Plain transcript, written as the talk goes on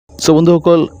So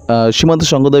বন্ধুসকল Srimanta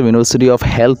Sankardev university of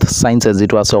health সায়েন্সেছ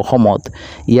যেটো আছে অসমত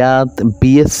ইয়াত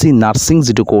BSc নাৰ্ছিং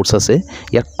যেটো কোৰ্স আছে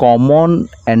ইয়াত কমন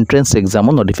এন্ট্ৰেন্স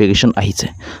এক্সামৰ নোটিফিকেশন আহিছে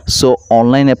সো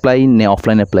অনলাইন এপ্লাই নে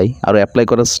অফলাইন এপ্লাই আৰু এপ্লাই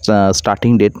কৰা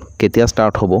স্টাৰ্টিং ডেট কেতিয়া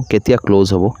স্টাৰ্ট হ'ব কেতিয়া ক্লোজ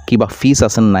হ'ব কিবা ফিস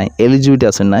আছে নাই এলিজিবিলিটি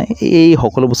আছে নাই এই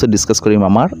সকলো বস্তু ডিসকাস কৰিম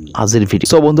আমাৰ আজিৰ ভিডিও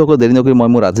সো বন্ধুসকল দেৰি নকৰি মই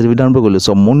মোৰ আজিৰ ভিডিঅ' আৰম্ভ কৰিলোঁ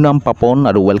সো মোৰ নাম পাপন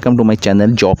আৰু welcome to my channel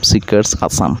job সিকাৰ্ছ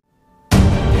Assam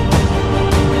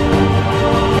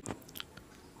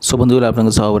So বন্ধুরা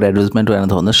আপনাদের সবার অ্যাডভার্টাইজমেন্ট এর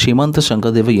ধরনের Shrimanta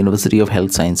Sankardev university of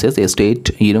health sciences a state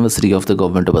university of the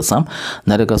government of Assam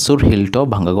নারকাসুর hilltop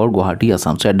ভাঙ্গাগড় Guwahati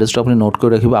Assam so এড্ৰেসটা আপনি নোট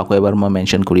কৰে ৰাখিব আকৌ এবাৰ মই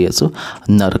মেনশন কৰি আছো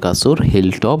নাৰকাসুৰ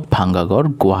hilltop ভাঙ্গাগড়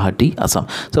Guwahati Assam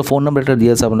so phone number এটা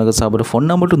দিয়া আছে আপোনালোকে সবৰ ফোন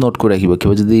নাম্বাৰটো নোট কৰি ৰাখিব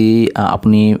কিবা যদি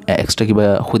আপুনি এক্সট্ৰা কিবা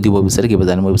খুদিব বিচাৰে কিবা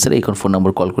জানিব বিচাৰে এইখন ফোন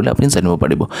নাম্বাৰ কল কৰিলে আপুনি জানিব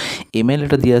পাৰিব ইমেইল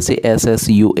এটা দিয়া আছে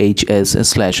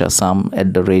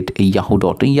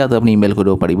ssuhs/assam@yahoo.in ইয়াত আপুনি ইমেইল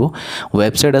কৰিব পাৰিব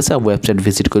ওয়েবসাইট আছে ওয়েবসাইট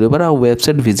ভিজিট কৰিব পাৰা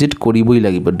ওয়েবসাইট ভিজিট কৰিবই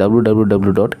লাগিব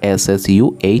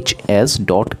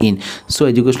www.ssuhs.in সো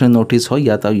এডুকেশনাল নোটিস হয়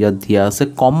ইয়াত দিয়া আছে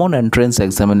common entrance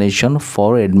examination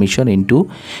for admission into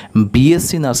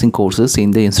BSc nursing courses in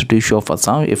the institute of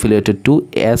Assam affiliated two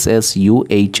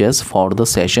SSUHS for the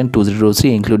session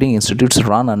 2003 including institutes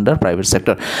run under private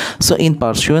sector so in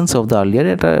pursuance of the earlier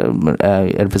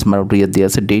advertisement দিয়া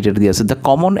আছে date দিয়া আছে the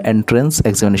common entrance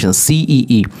examination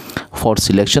CEE for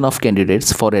selection of candidates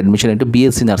for admission into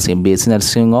BSc nursing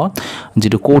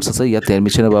যেটো course আছে ইয়াত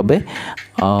এডমিশনৰ বাবে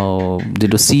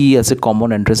যেটো CE আছে common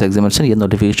entrance examination ইয়াত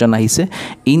নোটিফিকেশন আহিছে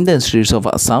in the institutes of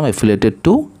Assam affiliated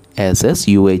to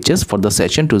SSUHS for the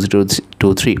session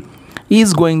 2023 is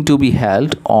going to be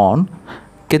held on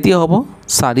কেতিয়া হ'ব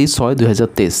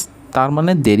 4/6/2023 তার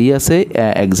মানে দেরি আছে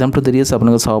এক্সামটো দেৰি আছে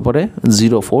আপোনালোকে চাব পাৰে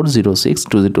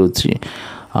 04/06/2023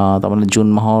 তাৰ মানে জুন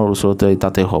মাহৰ ওচৰতে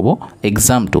তাতে হ'ব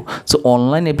এক্সামটো so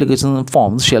online application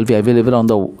ফৰ্মস shall be available on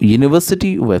the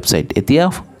university website এতিয়া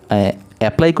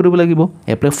এপ্লাই কৰিব লাগিব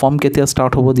এপ্লাই ফৰ্ম কেতিয়া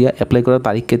স্টাৰ্ট হ'ব দিয়া এপ্লাই কৰাৰ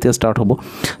তাৰিখ কেতিয়া স্টার্ট হ'ব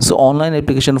so online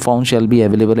application form shall be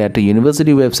available at the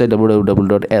university website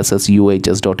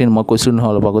www.ssuhs.in মই কৈছিলোঁ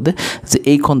নহয় অলপ আগতে যে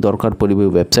এইখন দৰকাৰ পৰিব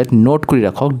ওয়েবসাইট নোট কৰি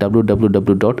ৰাখক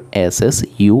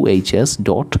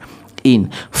www.ssuhs.in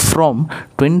from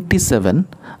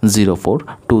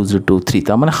 27/04/2023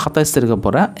 তাৰ মানে 27 তাৰিখৰ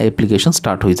পৰা এপ্লিকেশন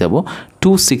স্টাৰ্ট হৈ যাব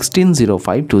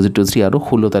 16/05/2023 আৰু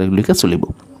 16 তাৰিখলৈকে চলিব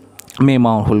মে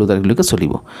মাহৰ 16 তাৰিখলৈকে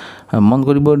চলিব মন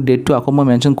কৰিব ডেটটো আকৌ মই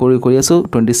মেনশন কৰি আছো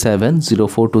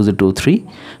 27/04/2023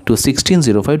 to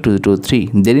 16/05/2023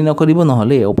 দেৰি নকৰিব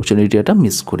নহলে এই অপৰচুনিটি এটা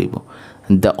মিস কৰিব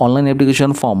The online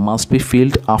application form must be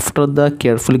filled after the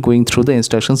carefully going through the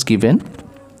instructions given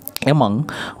among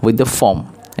with the form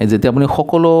যেতে আপুনি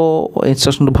সকলো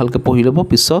ইনস্ট্রাকশনটো ভালকে পঢ়ি ল'ব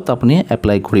পিছত আপুনি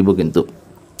এপ্লাই কৰিব কিন্তু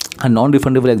a non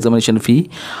refundable examination fee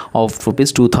of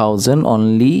 ₹2000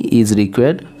 only is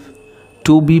required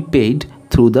to be paid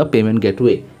through the payment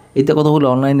gateway এটা কথা হলো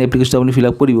অনলাইন এপ্লিকেশন আপনি ফিল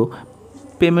আপ কৰিব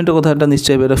পেমেন্টৰ কথা এটা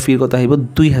নিশ্চয় বেৰা ফিৰ কথা আহিব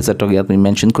 2000 টকা আপুনি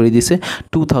মেনশন কৰি দিছে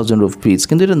 2000 ৰুপিস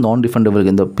কিন্তু এটা নন ৰিফান্ডেবল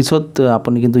কিন্তু পিছত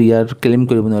আপুনি কিন্তু ইয়াৰ ক্লেম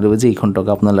কৰিব নোৱাৰিব যে এইখন টকা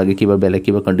আপোনাৰ লাগে কিবা বেলেগ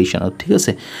কিবা কন্ডিশনত ঠিক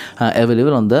আছে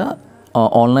available on the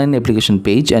online application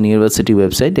page and university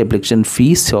website application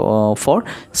fees for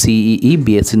CEE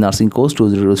BSc nursing course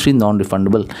 2003 non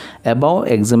refundable above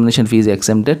examination fees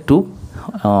exempted to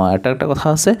একটা কথা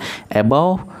আছে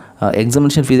above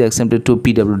examination fees exempted to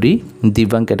PWD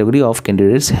Divang category of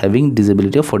candidates having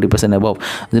disability of 40% above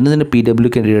যেনে PW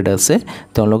candidate আছে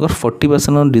তেওঁলোকৰ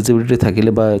 40% on disability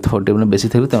থাকিলে বা 40% বেছি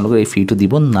থাকিলে তেওঁলোকৰ এই ফিটো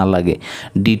দিব নালাগে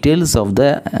details of the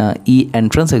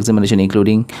entrance examination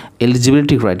including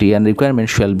eligibility criteria and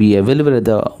requirements shall be available at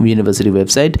the university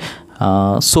website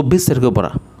 24 তাৰিখৰ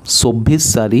পৰা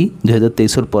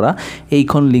 24/4/2023 পৰা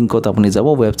এইখন লিংকত আপুনি যাব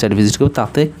ওয়েবসাইট ভিজিট কৰিব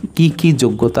তাতে কি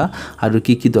যোগ্যতা আৰু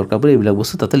কি দৰকাৰ পৰে এইবিলাক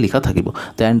বস্তু তাতে লিখা থাকিব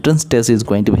the entrance test is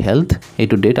going to be held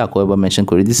এইটো ডেট আকৌ এবাৰ মেনশন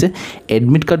কৰি দিছে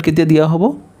এডমিট কাৰ্ড কেতিয়া দিয়া হ'ব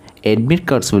admit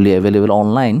cards will be available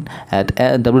online at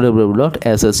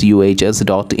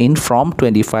www.ssuhs.in from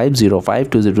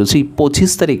 25/05/2023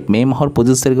 25 তাৰিখ মে মাহৰ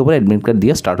 25 তাৰিখৰ পৰা এডমিট কাৰ্ড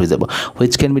দিয়া স্টাৰ্ট হৈ যাব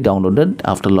which can be downloaded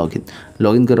after login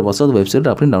কৰাৰ পাছত ওয়েবসাইট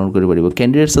আপুনি ডাউনলোড কৰিব পাৰিব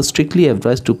candidates are strictly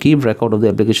advised to keep record of the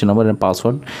application number and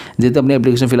password যেতে আপুনি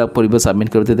এপ্লিকেশন ফিল আপ কৰিব সাবমিট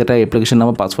কৰিব তেতে এপ্লিকেশন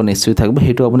নাম্বাৰ পাসওয়াৰ্ড নিশ্চয় থাকবে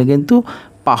হেতু আপুনি কিন্তু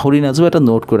পাহৰি নাযাব এটা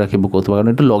নোট কৰি ৰাখিব কোৱা কাৰণ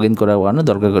এটা লগইন কৰাৰ কাৰণে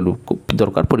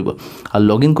দৰকাৰ পৰিব আৰু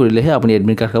লগইন কৰিলেহে আপুনি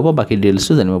এডমিট কাৰ্ড পাব বাকি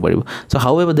ডিটেইলছটো জানিব পাৰিব so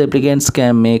however the applicants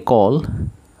may call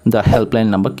the helpline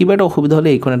number কিবা এটা অসুবিধা হলে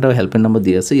এইখন এটা হেল্পলাইন নাম্বার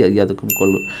দিয়া আছে ইয়াত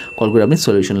কল কৰি আপুনি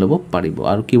সলিউশন ল'ব পাৰিব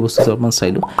আৰু কি বস্তু অলপমান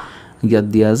চাইলো ইয়াত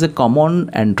দিয়া আছে common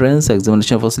entrance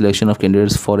examination for selection of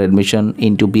candidates for admission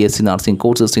into BSc nursing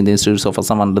courses in the institutes of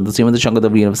Assam under the Srimanta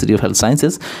Sankardev University of Health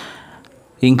Sciences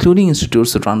including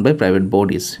institutes run by private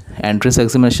bodies. Entrance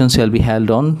examination shall be held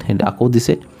on, and আকৌ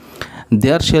দিছে,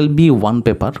 there shall be one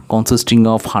paper consisting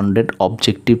of 100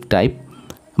 objective type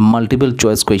multiple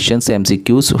choice questions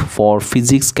MCQs for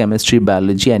physics, chemistry,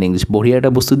 biology and English. বঢ়িয়া এটা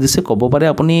বস্তু দিছে, ক'ব পাৰে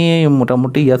আপুনি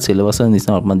মোটামুটি ইয়াত চিলেবাছৰ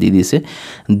নিচিনা অলপমান দি দিছে।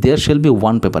 there shall be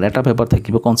one paper, এটা পেপাৰ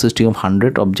থাকিব consisting of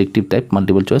 100 objective type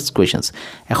multiple choice questions,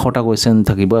 100টা question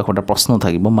থাকিব, 100টা প্ৰশ্ন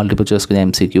থাকিব, multiple choice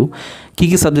MCQ। কি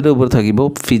কি ছাবজেক্টৰ ওপৰত থাকিব?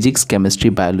 physics, chemistry,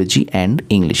 biology and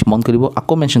English। মন কৰিব,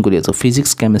 আকৌ মেনশ্যন কৰি আছোঁ,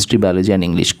 physics, chemistry, biology and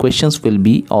English। questions will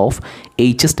be of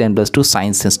HS 10+2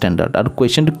 science standard। আৰু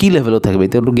কুৱেশ্যনটো কি লেভেলত থাকিব?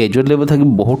 এতিয়াতো গ্ৰেজুৱেট লেভেল থাকিব,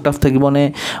 বহুত টাফ থাকিব নে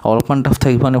অলপমান টাফ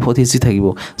থাকিব নে বহুত ইজি থাকিব?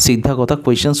 সিদ্ধা কথা,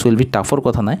 কুৱেশ্যনছ উইল বি টাফৰ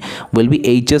কথা নাই, will be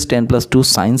HS 10+2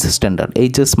 science standard.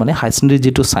 HS মানে হাই ছেকেণ্ডেৰী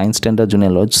যিটো ছায়েন্স ষ্টেণ্ডাৰ্ড যোনে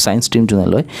লয়, ছায়েন্স ষ্ট্ৰীম যোনে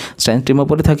লয়, ছায়েন্স ষ্ট্ৰীমৰ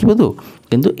ওপৰতে থাকিবতো,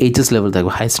 কিন্তু HS লেভেল থাকিব,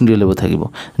 হাই ছেকেণ্ডেৰী লেভেল থাকিব।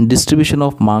 Distribution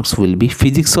of marks will be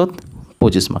ফিজিক্সত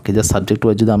 25 mark. এতিয়া ছাবজেক্ট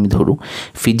ৱাইজ যদি আমি ধৰোঁ,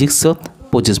 ফিজিক্সত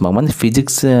 25 মাৰ্ক, মানে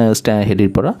ফিজিক্স হেৰিৰ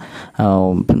পৰা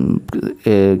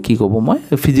কি ক'ব মই,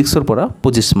 ফিজিক্সৰ পৰা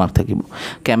 25 মাৰ্ক থাকিব,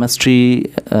 কেমেষ্ট্ৰি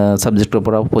ছাবজেক্টৰ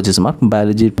পৰা 25 মাৰ্ক,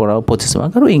 বায়'লজিৰ পৰাও 25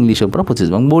 মাৰ্ক আৰু ইংলিছৰ পৰা 25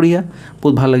 মাৰ্ক। বঢ়িয়া,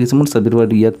 বহুত ভাল লাগিছে মোৰ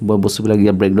ছাবজেক্টৰ ইয়াত বস্তুবিলাক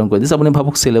ইয়াত ব্ৰেকডাউন কৰি দিছে। আপুনি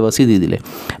ভাবক চিলেবাছেই দি দিলে।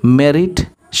 Merit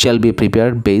shall be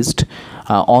prepared based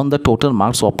on the total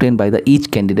marks obtained by the each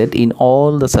candidate in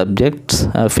all the subjects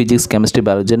physics, chemistry,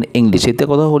 biology and English। এতিয়া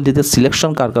কথা হ'ল যেতিয়া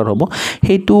সিলেকশ্যন কাৰ হ'ব,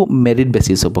 সেইটো মেৰিট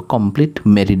বেচিছ হ'ব, কমপ্লিট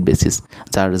মেৰিট বেচিছ।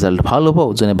 যাৰ ৰিজাল্ট ভাল হ'ব,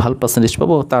 যোনে ভাল পাৰ্চেণ্টেজ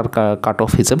পাব, তাৰ কাট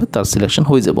অফ হিচাপে তাৰ সিলেকশ্যন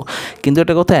হৈ যাব। কিন্তু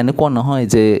এটা কথা এনেকুৱা নহয়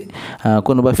যে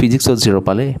কোনোবা ফিজিক্সত 0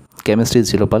 পালে, কেমেষ্ট্ৰিত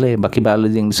 0 পালে, বাকী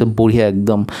বায়'লজি, ইংলিছত বঢ়িয়া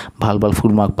একদম ভাল ভাল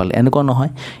ফুল মাৰ্ক পালে, এনেকুৱা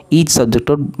নহয়। ইচ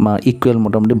ছাবজেক্টত ইকুৱেল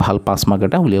মোটামুটি ভাল 5 মাৰ্ক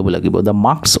এটা উলিয়াব লাগিব। The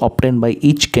marks obtained by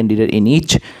each candidate in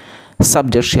each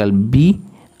subject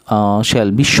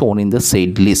shall be shown in the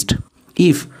said list.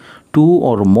 If 2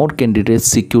 or more candidates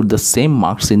secure the same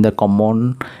marks in the common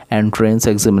entrance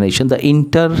examination, the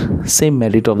same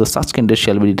merit of the such candidate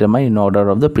shall be determined in order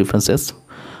of the preferences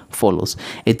follows।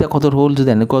 এতিয়া কথা হ'ল যদি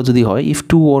এনেকুৱা যদি হয়, if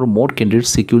 2 or more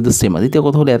candidates secure the same, এতিয়া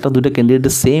কথা হ'ল এটা দুটা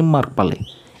কেণ্ডিডেটে ছেইম মাৰ্ক পালে,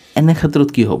 এনে ক্ষেত্ৰত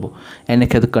কি হ'ব? এনে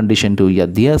ক্ষেত্ৰত কণ্ডিশ্যনটো ইয়াত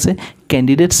দিয়া আছে,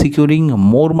 কেণ্ডিডেট ছিকিউৰিং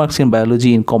মোৰ marks in biology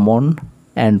in common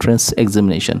entrance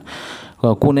examination.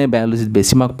 কোনে বায়'লজিত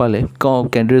বেছি মাৰ্ক পালে?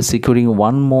 কেণ্ডিডেট ছিকিউৰিং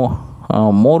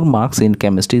মোৰ মাৰ্কছ ইন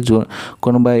কেমেষ্ট্ৰি,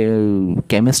 কোনোবাই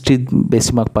কেমেষ্ট্ৰিত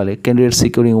বেছি মাৰ্ক পালে, candidate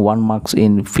securing 1 marks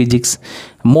in physics,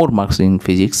 মোৰ মাৰ্কছ ইন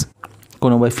ফিজিক্স,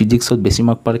 কোনোবাই ফিজিক্সত বেছি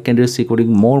মাৰ্ক পালে, কেণ্ডিডেট ছিকিউৰিং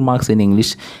মোৰ marks in English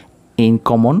in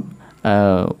common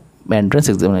entrance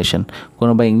examination,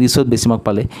 কোনোবাই ইংলিছত বেছি মাৰ্ক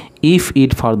পালে, ইফ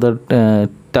ইট ফাৰ্দাৰ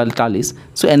টালিজ।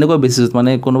 চ' এনেকুৱা বেচিছত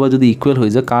মানে কোনোবা যদি ইকুৱেল হৈ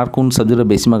যায়, কাৰ কোন ছাবজেক্টৰ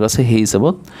বেছি মাৰ্ক আছে সেই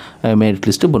হিচাপত মেৰিট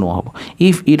লিষ্টটো বনোৱা হ'ব।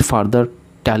 ইফ ইট ফাৰ্দাৰ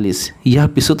টালিজ, ইয়াৰ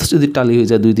পিছতো যদি টালি হৈ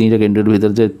যায়, 2-3টা কেণ্ডিডেটৰ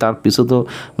ভিতৰত যে তাৰ পিছতো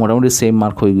মোটামুটি ছেইম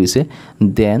মাৰ্ক হৈ গৈছে,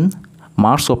 then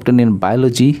marks obtained in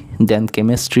biology, then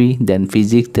chemistry, then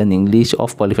physics, then English of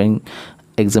qualifying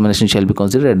examination shall be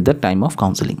considered at the time of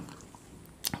counseling.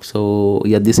 So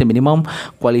yeah, this is minimum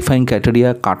qualifying criteria.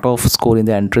 Cut-off score in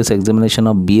the entrance examination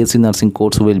of BSc nursing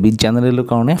course will be generally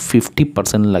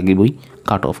 50% lagiboi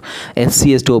cut-off. SC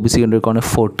ST OBC under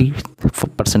 40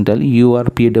 percentile, UR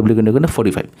PW under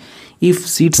 45. If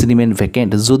seats remain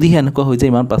vacant, jodi enko hoy jay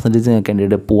iman percentage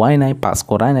candidate puai nai, pass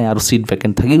korai nai aru seat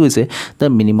vacant thaki goise, the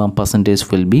minimum percentage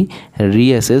will be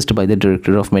reassessed by the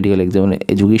Director of Medical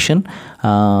Education,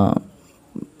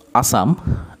 ASSAM,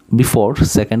 before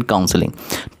second counseling.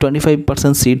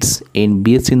 25% seats in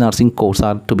BSc nursing course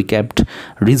are to be kept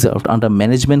reserved under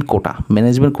management quota.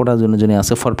 Management quota jone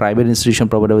ase for private institution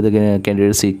provided by the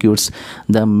candidate secures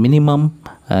the minimum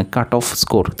cut-off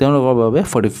score. তেওঁলোকৰ বাবে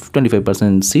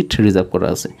 25% seat reserve কৰা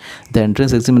আছে। The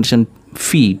entrance examination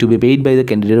fee to be paid by the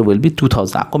candidate will be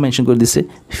 2,000. আকৌ mention কৰি দিছে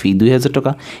fee 2,000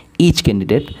 টকা each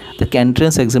candidate. The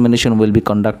entrance examination will be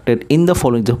conducted in the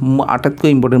following. আটাইতকৈ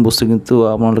important বস্তু কিন্তু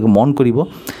আপোনালোকে মন কৰিব,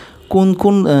 কোন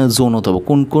কোন জোনত হ'ব,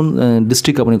 কোন কোন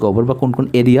ডিষ্ট্ৰিক্ট আপুনি ক'ব বা কোন কোন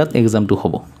এৰিয়াত এক্সামটো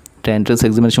হ'ব। The entrance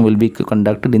examination will be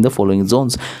conducted in the following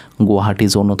zones. Guwahati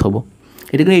জোনত হ'ব।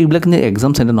 এতিয়া এইবিলাক কিন্তু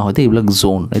এক্সাম চেণ্টাৰ নহয়, এইবিলাক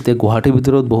জোন। এতিয়া গুৱাহাটীৰ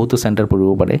ভিতৰত বহুতো চেণ্টাৰ পৰিব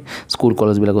পাৰে, স্কুল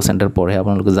কলেজবিলাকৰ চেণ্টাৰ পঢ়ে,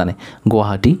 আপোনালোকে জানে।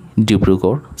 Guwahati,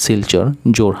 Dibrugarh, Silchar,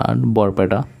 Jorhat,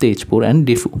 Barpeta, Tezpur and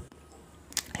Diphu.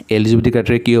 Eligibility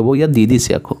criteria কি হ'ব ইয়াত দি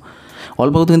দিছে। আকৌ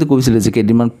অলপ আগতে কিন্তু কৈছিলে যে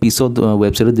কেইদিনমান পিছত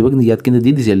ৱেবছাইটত দিব, কিন্তু ইয়াত কিন্তু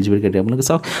দি দিছে এলিজিবিলিটি ক্ৰাইটেৰিয়া। আপোনালোকে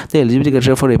চাওক, the eligibility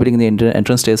criteria for এপ্লিকিং in the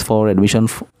entrance test for admission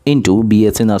into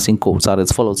BSc nursing course R as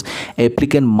follows.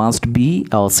 Applicant must B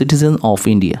citizen of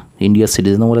India, ইণ্ডিয়াৰ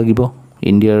চিটিজেন হ'ব লাগিব,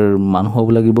 ইণ্ডিয়াৰ মানুহ হ'ব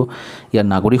লাগিব, ইয়াৰ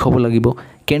নাগৰিক হ'ব লাগিব।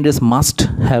 Candidates must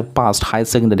have passed high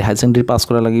secondary pass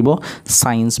কৰা লাগিব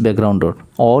science বেকগ্ৰাউণ্ডৰ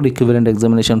or equivalent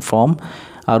examination from,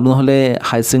 আৰু নহ'লে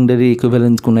হাই ছেকেণ্ডেৰী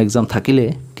ইকুইভেলেণ্ট কোনো এক্সাম থাকিলে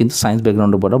কিন্তু সায়েন্স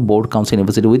ব্যাকগ্ৰাউন্ডৰ পৰা board council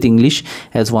university with English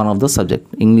as one of the subject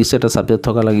English এটা সাবজেক্ট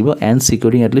থকা লাগিব এন্ড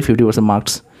সিকিউরিং এটলিস্ট 50%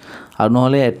 মার্কস আৰু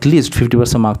নহলে এটলিস্ট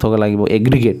 50% মাৰ্ক থকা লাগিব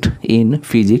aggregate in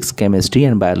physics কেমিস্ট্ৰি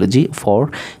and biology for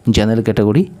general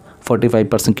category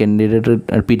 45% candidate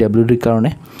PWD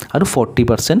কাৰণে আৰু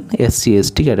 40% SC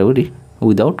ST category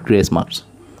without grace marks.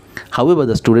 However,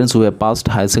 the students who have passed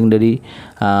higher secondary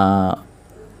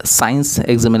science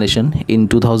examination in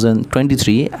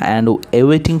 2023 and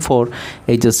awaiting for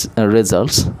HS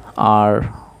results are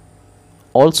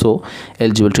also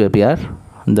eligible to appear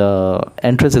the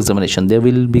entrance examination. They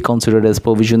will be considered as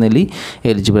provisionally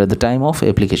eligible at the time of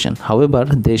application. However,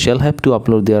 they shall have to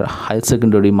upload their higher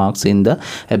secondary marks in the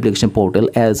application portal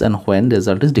as and when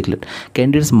result is declared.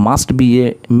 Candidates must be a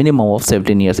minimum of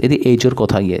 17 years. Edi age or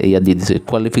kotha ya di dise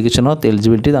qualification of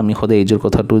eligibility ami khode age or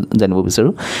kotha to janibo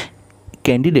bisaru.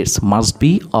 Candidates must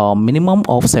be a minimum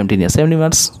of 17 years. 17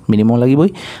 years minimum lagiboi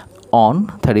on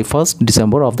 31st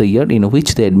December of the year in which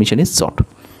the admission is sought.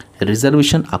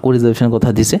 Reservation ako reservation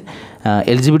kotha dise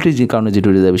eligibility je karone je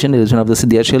reservation of the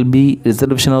there shall be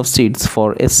reservation of seats for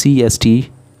SC ST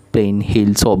plain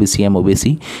hills OBC MOBC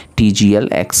TGL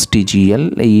X TGL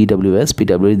EWS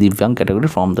PW Divyang category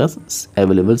from the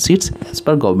available seats as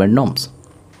per government norms.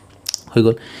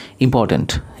 Important,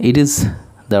 it is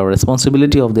the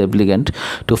responsibility of the applicant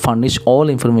to furnish all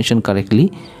information correctly.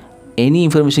 Any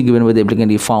information given by the applicant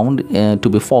is found to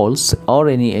be false or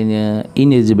any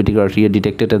ineligibility criteria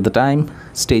detected at the time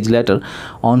stage letter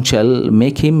on shall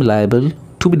make him liable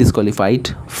to be disqualified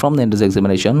from the entrance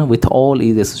examination with all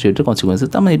its associated consequences.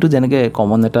 তার মানে এটু যেনেকে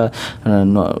common এটা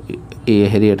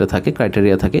হেৰি এটা থাকে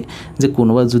criteria থাকে যে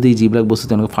কোনোবা যদি যিবিলাক বস্তু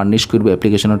তেওঁলোকে ফাৰ্নিছ কৰিব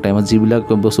এপ্লিকেশ্যনৰ টাইমত যিবিলাক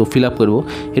বস্তু ফিল আপ কৰিব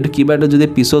এইটো কিবা এটা যদি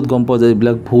পিছত গম পোৱা যায়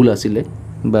এইবিলাক ভুল আছিলে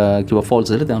বা কিবা ফল্ছ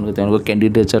আছিলে তেওঁলোকৰ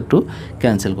কেণ্ডিডেটছাৰটো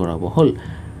কেঞ্চেল কৰাব হ'ল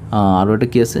আৰু এটা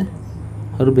কি আছে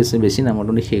আৰু বেছি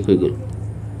নামটো শেষ হৈ গ'ল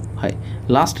হয়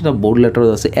লাষ্ট এটা বোর্ড লেটার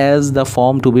আছে as the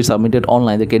form to be submitted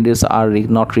online the candidates are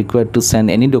not required to send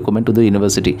any document to the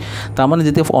university তার মানে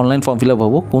যেতিয়া অনলাইন ফর্ম ফিল আপ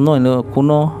হ'ব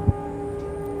কোনো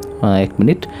এক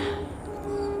মিনিট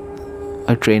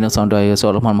ট্ৰেইনৰ চাউণ্ড আহি আছে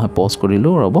অলপমান মই পজ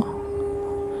কৰিলোঁ ৰ'ব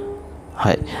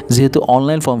হয় যেহেতু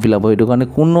অনলাইন ফৰ্ম ফিল আপ হয় এইটো কাৰণে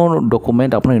কোনো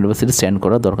ডকুমেণ্ট আপোনাৰ ইউনিভাৰ্চিটি সেন্ড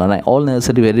কৰা দৰকাৰ নাই all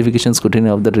নেসেসাৰি verification scrutiny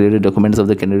of the related documents of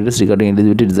the candidates regarding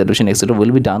eligibility reservation etcetera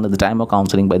will be done at the time of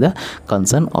counselling by the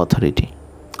concern authority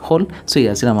hall so এই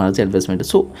আছিল আমার আছে advertisement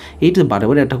so এইটো বাৰে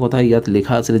বাৰে এটা কথা ইয়াত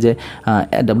লেখা আছিল যে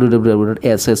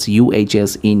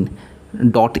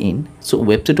www.ssuhsin.in সো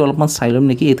ওয়েবসাইট অলপমান চাই ল'ম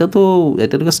নেকি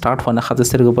এতিয়ালৈকে ষ্টাৰ্ট হোৱা নাই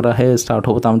 27 তাৰিখৰ পৰাহে ষ্টাৰ্ট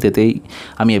হ'ব তাৰমানে তেতিয়াই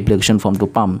আমি এপ্লিকেশ্যন ফৰ্মটো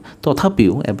পাম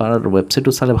তথাপিও এবাৰ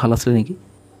ওয়েবসাইটটো চালে ভাল আছিলে নেকি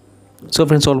সো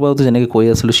ফ্ৰেণ্ডছ অলপতে যেনেকৈ কৈ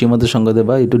আছিলোঁ শ্ৰীমন্ত শংকৰদেৱ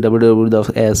এইটো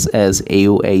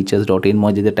www.ssuhs.in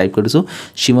মই যেতিয়া টাইপ কৰিছোঁ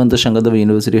Srimanta Sankardev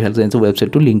university of health সায়েন্সৰ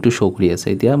ৱেবছাইটটো লিংকটো শ্ব' কৰি আছে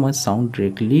এতিয়া মই চাওঁ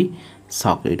ডিৰেক্টলি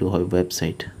চাওক এইটো হয়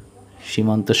website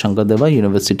Srimanta Sankardev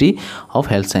university of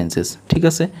health সায়েন্সেছ ঠিক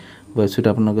আছে ৱেবছাইট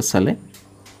আপোনালোকে চালে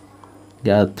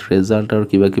ইয়াত ৰিজাল্ট আৰু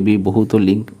কিবা কিবি বহুতো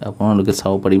লিংক আপোনালোকে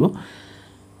চাব পাৰিব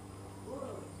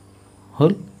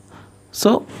হ'ল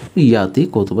সো ইয়াতে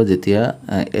কতবা যেতিয়া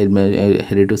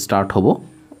হেৰিটো ষ্টাৰ্ট হ'ব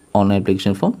অনলাইন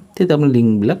এপ্লিকেশ্যন ফৰ্ম তেতিয়া আপুনি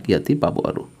লিংকবিলাক ইয়াতে পাব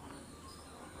আৰু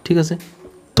ঠিক আছে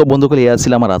তো বন্ধুসকল এয়া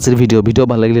আছিল আমাৰ আজিৰ ভিডিঅ'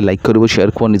 ভাল লাগিলে লাইক কৰিব শ্বেয়াৰ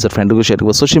কৰিব নিজৰ ফ্ৰেণ্ডকো শ্বেয়াৰ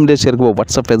কৰিব ছ'চিয়েল মিডিয়াত শ্বেয়াৰ কৰিব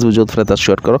হোৱাটছআপ ফেচবুক য'ত ফ্ৰেণ্ডছ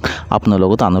শ্বেয়াৰ কৰক আপোনাৰ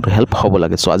লগত আনৰো হেল্প হ'ব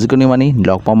লাগে চ' আজিৰ কাৰণে ইমানেই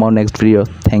লগ পাম আৰু নেক্সট ভিডিঅ'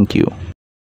 থেংক ইউ